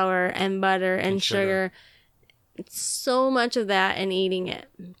and flour and butter and sugar. It's so much of that and eating it.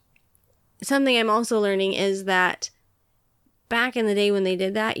 something I'm also learning is that back in the day when they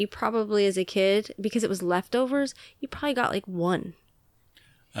did that, you probably as a kid, because it was leftovers, you probably got like one.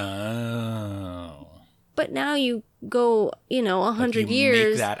 Oh. But now you go, 100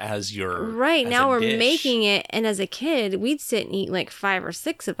 years. Make that as your right as now a we're dish. making it, and as a kid, we'd sit and eat like 5 or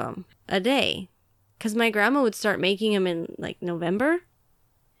 6 of them a day, because my grandma would start making them in like November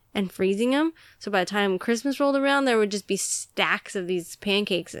and freezing them. So by the time Christmas rolled around, there would just be stacks of these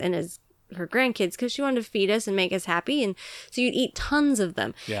pancakes, and as her grandkids, because she wanted to feed us and make us happy, and so you'd eat tons of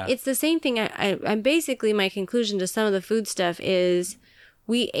them. Yeah. It's the same thing. I'm basically, my conclusion to some of the food stuff is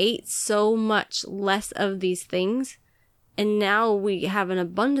we ate so much less of these things, and now we have an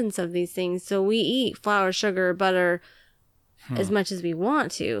abundance of these things, so we eat flour, sugar, butter as much as we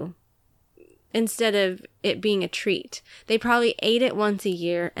want to, instead of it being a treat. They probably ate it once a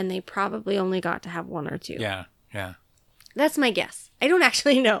year, and they probably only got to have 1 or 2. Yeah, yeah. That's my guess. I don't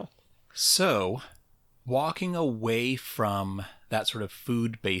actually know. So, walking away from that sort of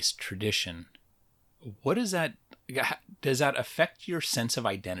food-based tradition, what does that affect your sense of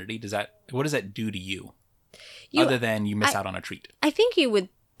identity? What does that do to you? Other than you miss out on a treat? I think you would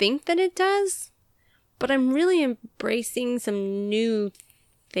think that it does, but I'm really embracing some new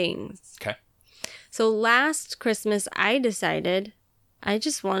things. Okay. So last Christmas, I decided I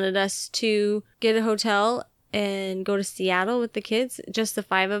just wanted us to get a hotel and go to Seattle with the kids, just the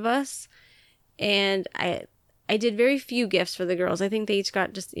 5 of us. And I did very few gifts for the girls. I think they each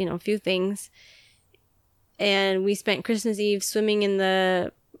got just, a few things. And we spent Christmas Eve swimming in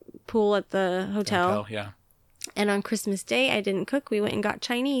the pool at the hotel. Yeah. And on Christmas Day, I didn't cook. We went and got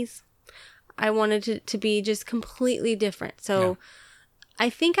Chinese. I wanted it to be just completely different. So I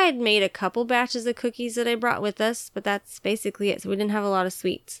think I'd made a couple batches of cookies that I brought with us, but that's basically it. So we didn't have a lot of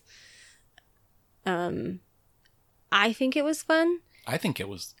sweets. I think it was fun. I think it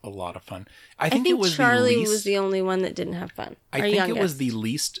was a lot of fun. I think it was Charlie was the only one that didn't have fun. I think it was the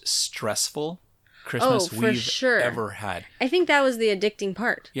least stressful Christmas we've ever had. I think that was the addicting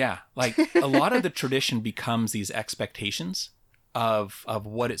part. Yeah. Like, a lot of the tradition becomes these expectations of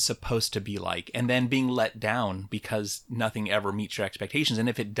what it's supposed to be like, and then being let down because nothing ever meets your expectations. And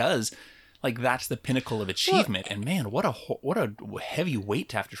if it does, like, that's the pinnacle of achievement. And man, what a heavy weight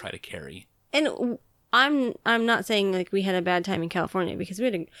to have to try to carry. And I'm not saying like we had a bad time in California, because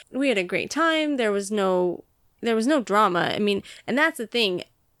we had a great time. There was no drama. I mean, and that's the thing.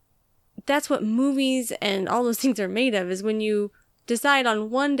 That's what movies and all those things are made of, is when you decide on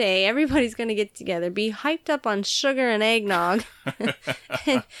one day everybody's going to get together, be hyped up on sugar and eggnog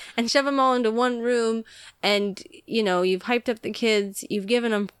and shove them all into one room, and you've hyped up the kids, you've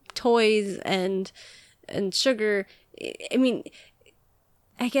given them toys and sugar. I mean,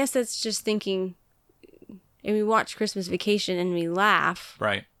 I guess that's just thinking, and we watch Christmas Vacation and we laugh.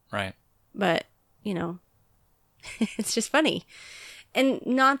 Right. But, it's just funny. And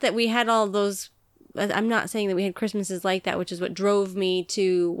not that we had all those, I'm not saying that we had Christmases like that, which is what drove me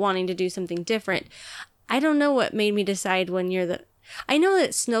to wanting to do something different. I don't know what made me decide one year that, I know that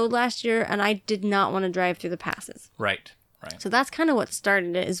it snowed last year and I did not want to drive through the passes. Right. So that's kind of what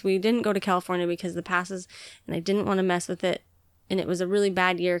started it, is we didn't go to California because of the passes, and I didn't want to mess with it. And it was a really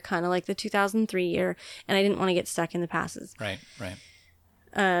bad year, kind of like the 2003 year, and I didn't want to get stuck in the passes. Right.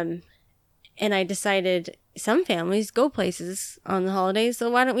 And I decided some families go places on the holidays, so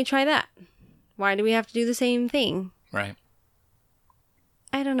why don't we try that? Why do we have to do the same thing? Right.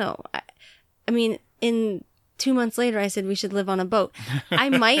 I don't know. I mean, in 2 months later, I said we should live on a boat. I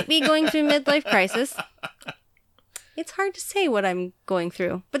might be going through midlife crisis. It's hard to say what I'm going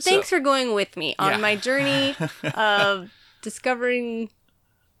through. But thanks for going with me on my journey of discovering...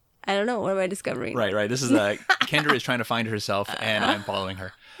 I don't know. What am I discovering? Right. This is Kendra is trying to find herself, and I'm following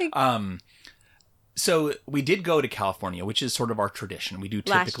her. So we did go to California, which is sort of our tradition. We do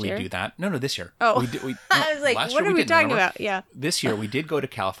typically do that. No, this year. Oh, no, I was like, what are we talking about? Yeah. This year we did go to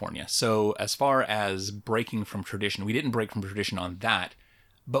California. So as far as breaking from tradition, we didn't break from tradition on that,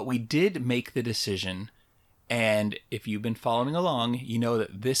 but we did make the decision. And if you've been following along, you know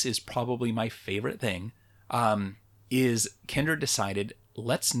that this is probably my favorite thing. Is Kendra decided,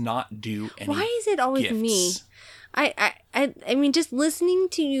 let's not do any Why is it always gifts. Me? I mean, just listening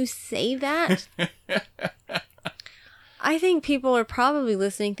to you say that, I think people are probably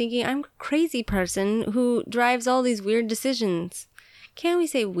listening thinking I'm a crazy person who drives all these weird decisions. Can't we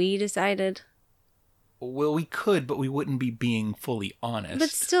say we decided? Well, we could, but we wouldn't be being fully honest.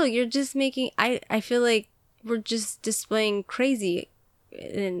 But still, you're just making... I feel like we're just displaying crazy.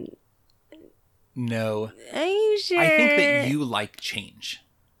 And no. Are you sure? I think that you like change.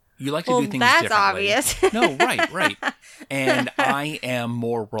 You like to Well, do things that's differently. obvious. No, right. And I am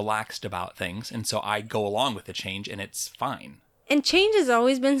more relaxed about things, and so I go along with the change, and it's fine. And change has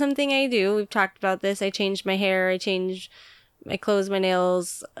always been something I do. We've talked about this. I changed my hair. I changed my clothes, my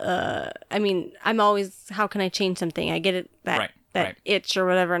nails. I mean, I'm always, how can I change something? I get it, that itch or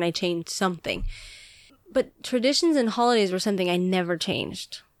whatever, and I change something. But traditions and holidays were something I never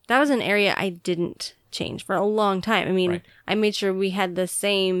changed. That was an area I didn't change for a long time. I mean, I made sure we had the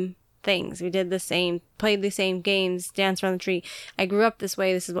same things. We did the same, played the same games, danced around the tree. I grew up this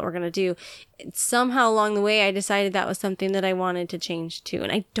way. This is what we're going to do. Somehow along the way, I decided that was something that I wanted to change too.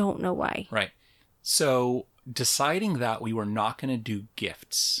 And I don't know why. Right. So deciding that we were not going to do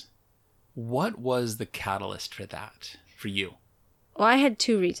gifts, what was the catalyst for that for you? Well, I had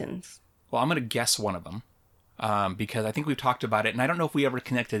two reasons. Well, I'm going to guess one of them because I think we've talked about it, and I don't know if we ever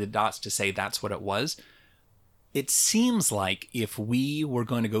connected the dots to say that's what it was. It seems like if we were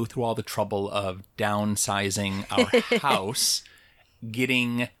going to go through all the trouble of downsizing our house,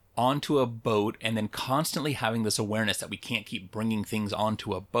 getting onto a boat, and then constantly having this awareness that we can't keep bringing things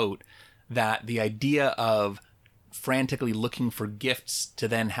onto a boat, that the idea of frantically looking for gifts to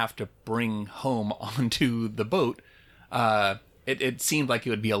then have to bring home onto the boat, it seemed like it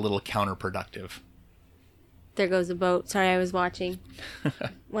would be a little counterproductive. There goes a boat. Sorry, I was watching.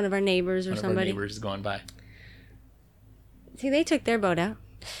 One of our neighbors or somebody. One of our neighbors is going by. See, they took their boat out.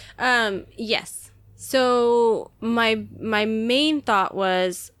 Yes. So my main thought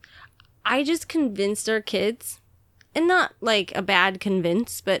was, I just convinced our kids, and not like a bad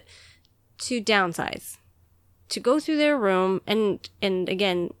convince, but to downsize, to go through their room, and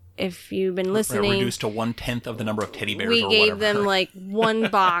again, if you've been listening, reduced to 1/10 of the number of teddy bears. We or gave whatever. them like one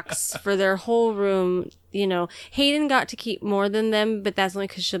box for their whole room. You know, Hayden got to keep more than them, but that's only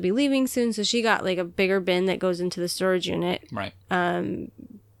because she'll be leaving soon. So she got like a bigger bin that goes into the storage unit. Right.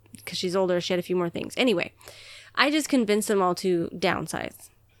 Because she's older, she had a few more things. Anyway, I just convinced them all to downsize,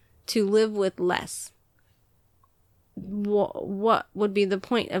 to live with less. What would be the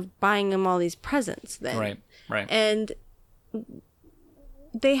point of buying them all these presents then? Right. And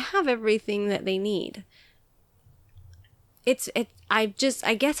they have everything that they need. I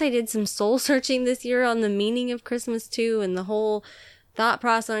guess I did some soul searching this year on the meaning of Christmas too, and the whole thought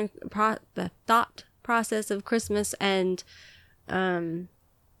process of Christmas, and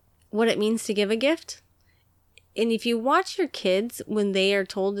what it means to give a gift. And if you watch your kids when they are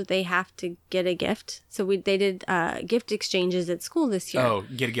told that they have to get a gift, so they did gift exchanges at school this year. Oh,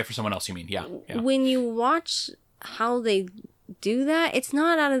 get a gift for someone else, you mean? Yeah. When you watch how they do that, it's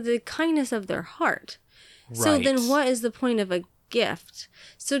not out of the kindness of their heart. Right. So then what is the point of a gift?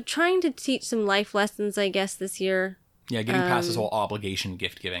 So trying to teach some life lessons, I guess, this year. Yeah, getting past this whole obligation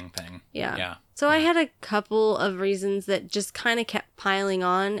gift giving thing. Yeah. So I had a couple of reasons that just kind of kept piling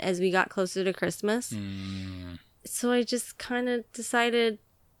on as we got closer to Christmas. So I just kind of decided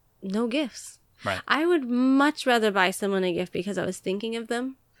no gifts. Right. I would much rather buy someone a gift because I was thinking of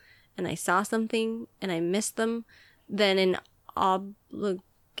them and I saw something and I missed them than an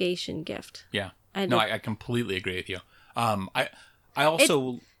obligation gift. Yeah. I completely agree with you. I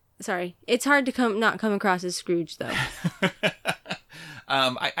also... It's hard to not come across as Scrooge, though.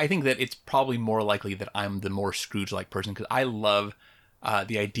 I think that it's probably more likely that I'm the more Scrooge-like person, because I love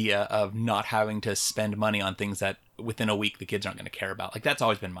the idea of not having to spend money on things that within a week the kids aren't going to care about. Like, that's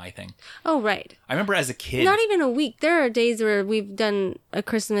always been my thing. Oh, right. I remember as a kid... Not even a week. There are days where we've done a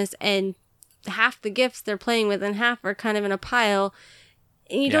Christmas and half the gifts they're playing with and half are kind of in a pile,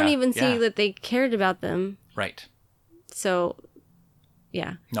 and you don't even see that they cared about them. Right. So...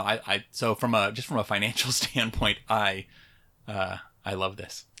 yeah. No, so from a financial standpoint, I love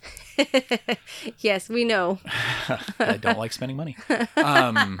this. Yes, we know. I don't like spending money.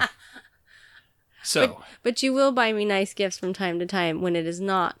 But you will buy me nice gifts from time to time when it is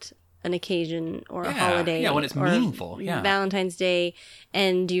not an occasion or a holiday. Yeah, when it's meaningful. Yeah. Valentine's Day,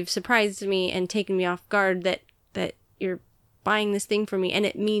 and you've surprised me and taken me off guard that you're buying this thing for me, and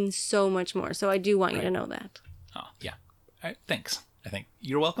it means so much more. So I do want you to know that. Oh, yeah. All right, thanks. I think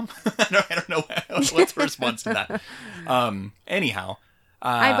you're welcome. I don't know what's the response to that. Anyhow,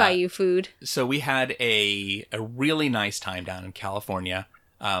 I buy you food. So we had a really nice time down in California.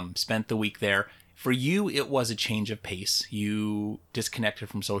 Spent the week there. For you, it was a change of pace. You disconnected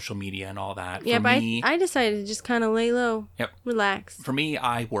from social media and all that. Yeah, but I decided to just kind of lay low. Yep. Relax. For me,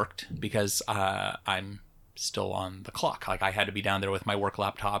 I worked because I'm still on the clock. Like, I had to be down there with my work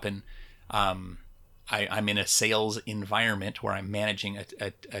laptop, and I'm in a sales environment where I'm managing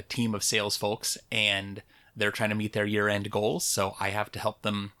a team of sales folks, and they're trying to meet their year-end goals. So I have to help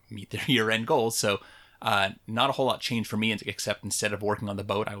them meet their year-end goals. So Not a whole lot changed for me, except instead of working on the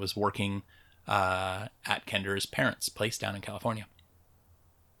boat, I was working at Kender's parents' place down in California.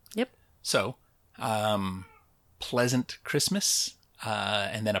 Yep. So, pleasant Christmas,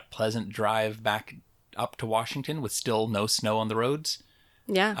 and then a pleasant drive back up to Washington with still no snow on the roads.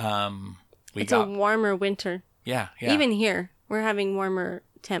 Yeah. It's a warmer winter. Yeah. Even here, we're having warmer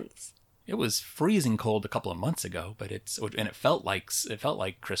temps. It was freezing cold a couple of months ago, but it felt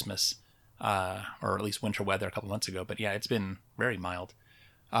like Christmas, or at least winter weather a couple of months ago. But yeah, it's been very mild.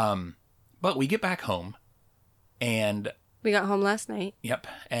 But we get back home, and we got home last night. Yep,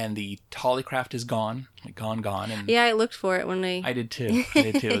 and the Tollycraft is gone. And yeah, I looked for it when I did too.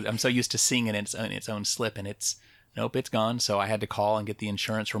 I'm so used to seeing it in its own slip, and it's gone. So I had to call and get the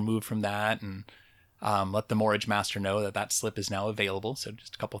insurance removed from that, and let the mortgage master know that slip is now available. So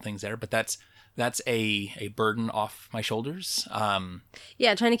just a couple things there, but that's a burden off my shoulders.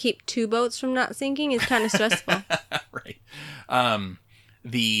 Yeah, trying to keep two boats from not sinking is kind of stressful. Right.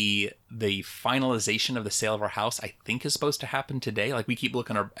 The finalization of the sale of our house, I think, is supposed to happen today. Like, we keep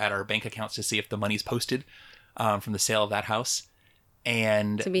looking at our bank accounts to see if the money's posted from the sale of that house,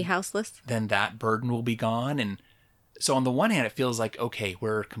 and to be houseless. Then that burden will be gone. And so on the one hand, it feels like, okay,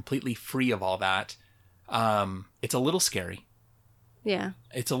 we're completely free of all that. It's a little scary. Yeah.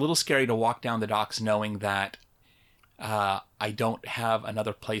 It's a little scary to walk down the docks knowing that I don't have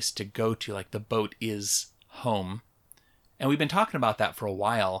another place to go to. Like, the boat is home. And we've been talking about that for a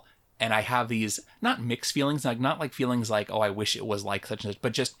while. And I have these, not mixed feelings, not like feelings like, oh, I wish it was like such and such,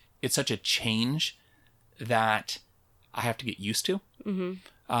 but just, it's such a change that I have to get used to.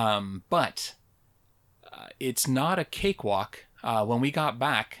 Mm-hmm. But it's not a cakewalk. When we got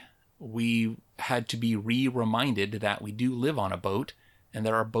back, we had to be reminded that we do live on a boat and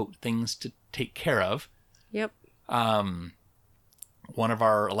there are boat things to take care of. Yep. One of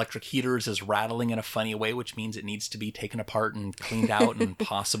our electric heaters is rattling in a funny way, which means it needs to be taken apart and cleaned out and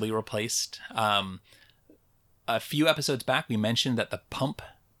possibly replaced. A few episodes back, we mentioned that the pump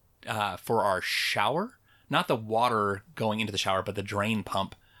for our shower, not the water going into the shower, but the drain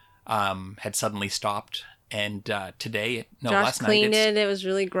pump, had suddenly stopped. And last night, cleaned it. It was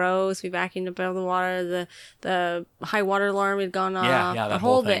really gross. We vacuumed up all the water. The high water alarm had gone off. Yeah, that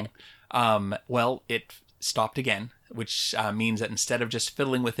whole thing. Well, it stopped again, which means that instead of just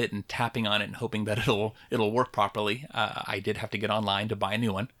fiddling with it and tapping on it and hoping that it'll work properly, I did have to get online to buy a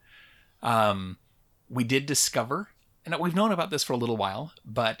new one. We did discover, and we've known about this for a little while,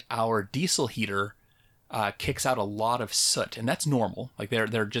 but our diesel heater kicks out a lot of soot, and that's normal. Like,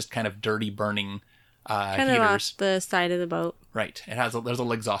 they're just kind of dirty, burning kind heaters. of off the side of the boat. Right. There's a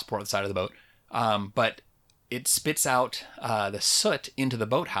little exhaust port on the side of the boat. But it spits out the soot into the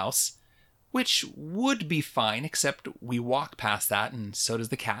boathouse, which would be fine, except we walk past that, and so does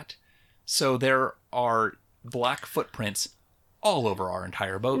the cat. So there are black footprints all over our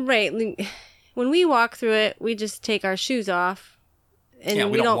entire boat. Right. When we walk through it, we just take our shoes off. And yeah,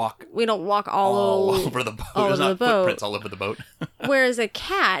 we don't walk all over the boat. There's not footprints all over the boat. Whereas a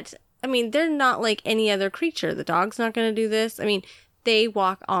cat, I mean, they're not like any other creature. The dog's not going to do this. I mean, they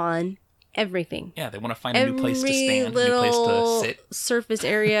walk on everything. Yeah, they want to find a new place to stand, a new place to sit. Surface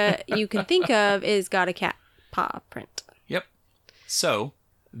area you can think of is got a cat paw print. Yep. So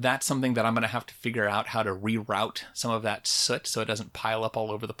that's something that I'm going to have to figure out how to reroute some of that soot so it doesn't pile up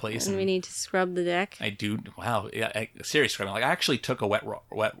all over the place. And we need to scrub the deck. I do. Wow. Yeah, serious scrubbing. Like, I actually took a wet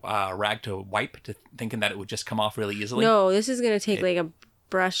rag to wipe, thinking that it would just come off really easily. No, this is going to take like a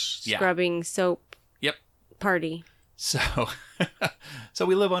brush scrubbing soap party. So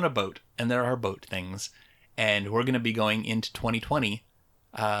we live on a boat, and there are boat things, and we're going to be going into 2020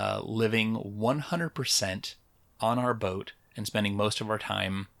 living 100% on our boat and spending most of our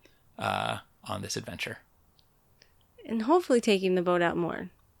time on this adventure. And hopefully taking the boat out more.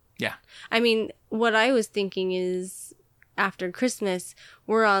 Yeah. I mean, what I was thinking is after Christmas,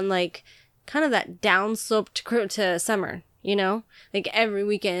 we're on like kind of that downslope to summer, you know? Like every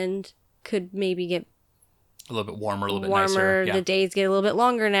weekend could maybe get a little bit warmer, a little bit nicer. Yeah. The days get a little bit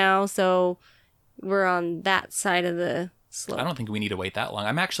longer now, so we're on that side of the slope. I don't think we need to wait that long.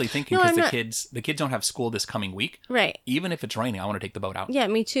 I'm actually thinking because the kids don't have school this coming week. Right. Even if it's raining, I want to take the boat out. Yeah,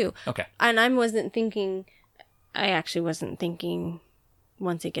 me too. Okay. And I actually wasn't thinking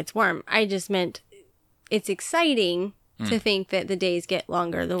once it gets warm. I just meant it's exciting to think that the days get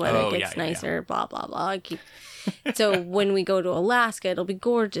longer, the weather gets nicer, blah, blah, blah. So when we go to Alaska, it'll be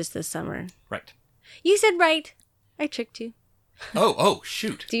gorgeous this summer. Right. You said right. I tricked you. Oh,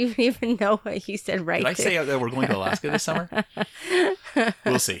 shoot. Do you even know what you said right? Did I say that we're going to Alaska this summer?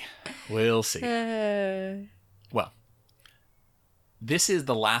 We'll see. Well, this is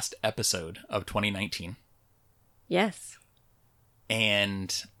the last episode of 2019. Yes.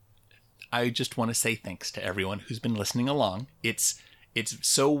 And I just want to say thanks to everyone who's been listening along. It's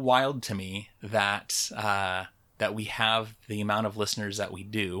so wild to me that that we have the amount of listeners that we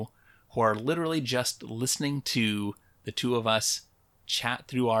do who are literally just listening to the two of us chat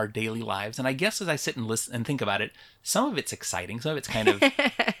through our daily lives. And I guess as I sit and listen and think about it, some of it's exciting, some of it's kind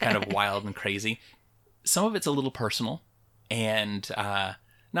of wild and crazy. Some of it's a little personal, and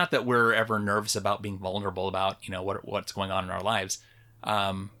not that we're ever nervous about being vulnerable about, what's going on in our lives.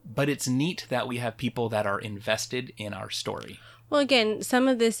 But it's neat that we have people that are invested in our story. Well, again, some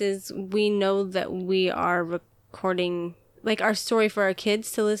of this is we know that we are recording like our story for our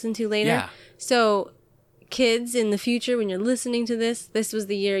kids to listen to later. Yeah. So kids in the future, when you're listening to this was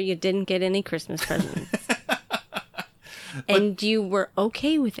the year you didn't get any Christmas presents. And you were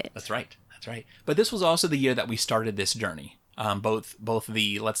okay with it. That's right. But this was also the year that we started this journey. Both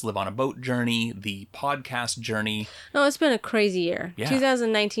the Let's Live on a Boat journey, the podcast journey. No, it's been a crazy year. Yeah.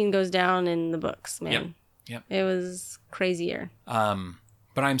 2019 goes down in the books, man. Yep. It was a crazy year.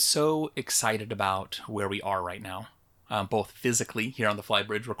 But I'm so excited about where we are right now, both physically here on the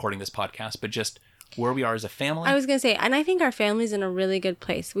Flybridge recording this podcast, but just where we are as a family. I was going to say, and I think our family's in a really good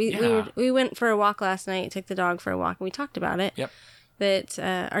place. We went for a walk last night, took the dog for a walk, and we talked about it. Yep. That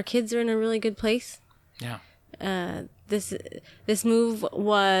our kids are in a really good place. Yeah. This move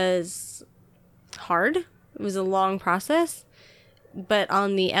was hard. It was a long process. But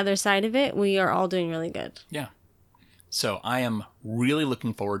on the other side of it, we are all doing really good. Yeah. So I am really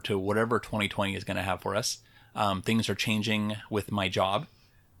looking forward to whatever 2020 is going to have for us. Things are changing with my job.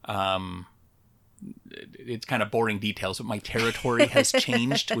 It's kind of boring details, but my territory has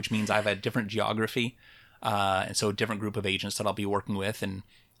changed, which means I have a different geography. And so a different group of agents that I'll be working with. And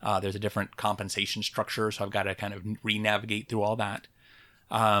there's a different compensation structure. So I've got to kind of re-navigate through all that.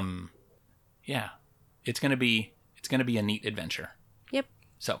 Yeah, it's going to be a neat adventure. Yep.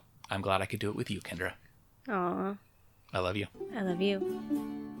 So I'm glad I could do it with you, Kendra. Aw. I love you. I love you.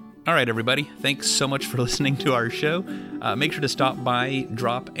 All right, everybody. Thanks so much for listening to our show. Make sure to stop by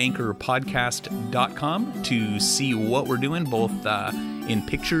dropanchorpodcast.com to see what we're doing, both in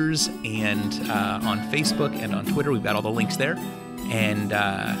pictures and on Facebook and on Twitter. We've got all the links there. And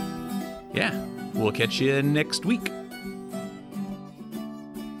yeah, we'll catch you next week.